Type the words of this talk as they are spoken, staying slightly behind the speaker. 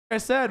I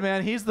said,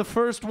 man, he's the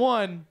first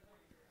one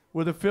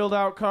with a filled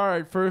out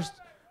card.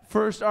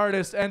 First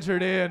artist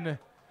entered in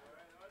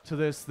to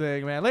this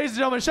thing, man. Ladies and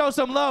gentlemen, show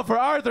some love for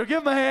Arthur.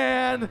 Give him a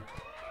hand.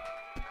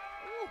 All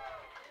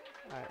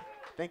right.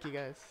 Thank you,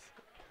 guys.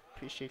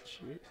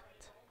 Appreciate you.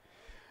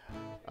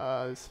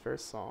 This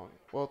first song,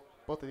 well,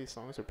 both of these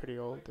songs are pretty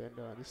old, and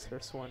this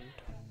first one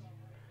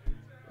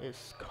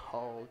is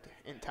called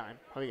In Time.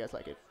 Hope you guys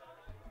like it.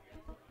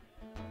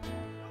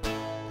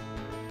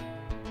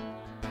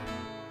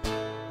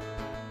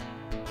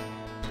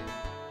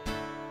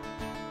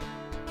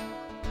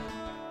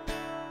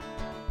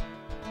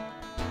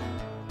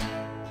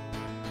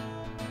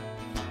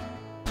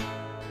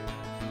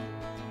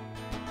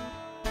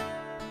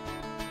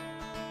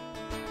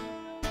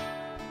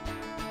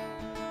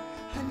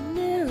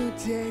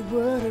 Day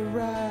would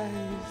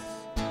arise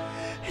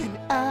and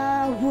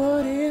I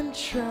wouldn't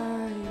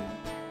try.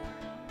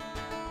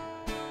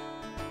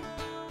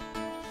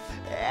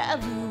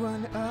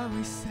 Everyone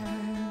always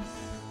says,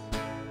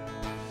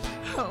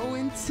 oh,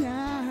 in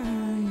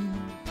time.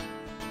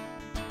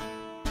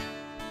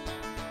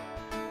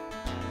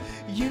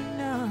 You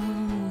know,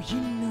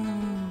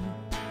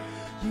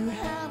 you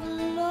have a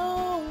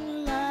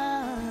long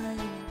life,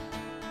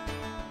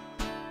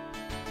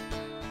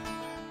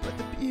 but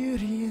the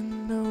beauty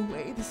in the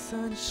way the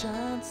sun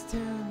shines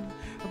down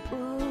a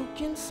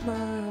broken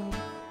smile,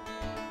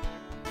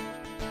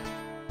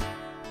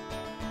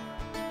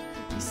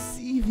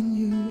 deceiving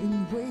you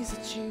in ways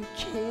that you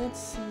can't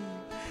see,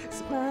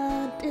 is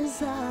my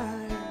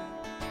desire.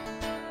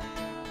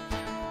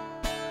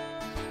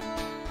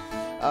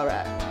 All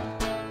right.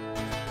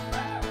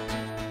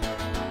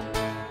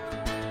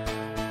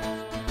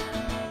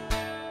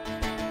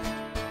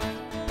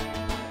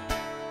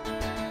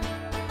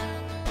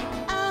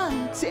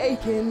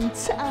 Taking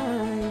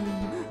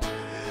time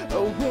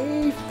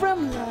away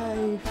from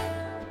life,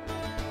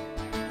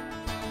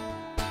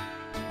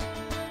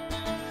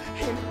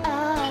 and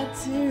I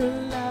do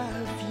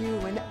love you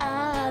and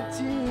I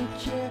do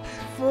care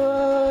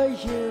for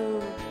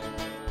you,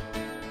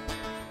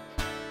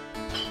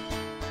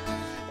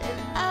 and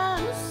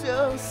I'm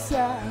so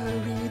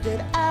sorry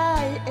that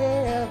I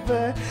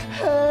ever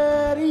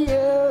hurt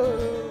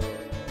you.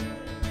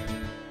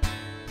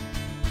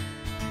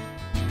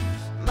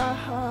 My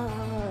heart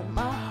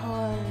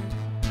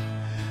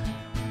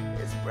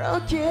is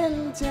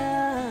broken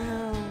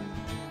down.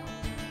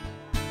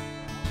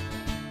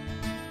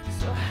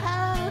 So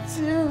how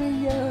do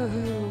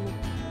you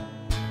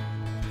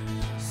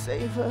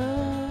save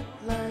a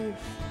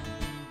life?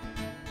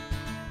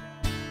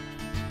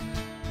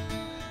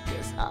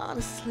 'Cause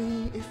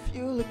honestly, if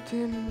you looked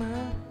in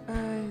my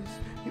eyes,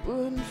 you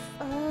wouldn't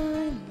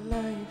find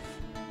life.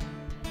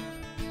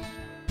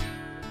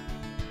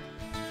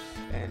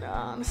 And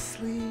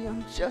honestly,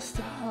 I'm just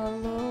a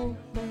hollow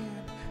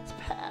man that's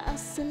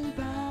passing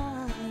by.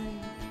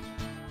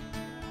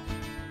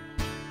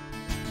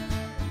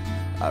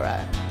 All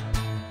right.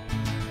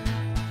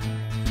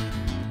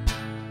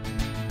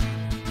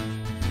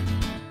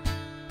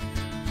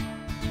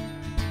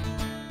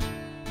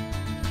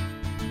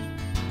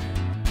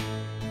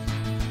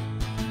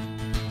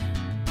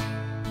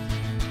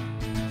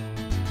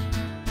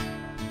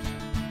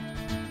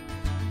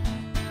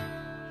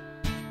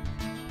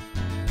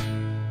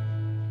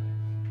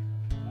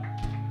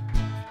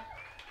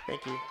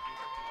 Thank you.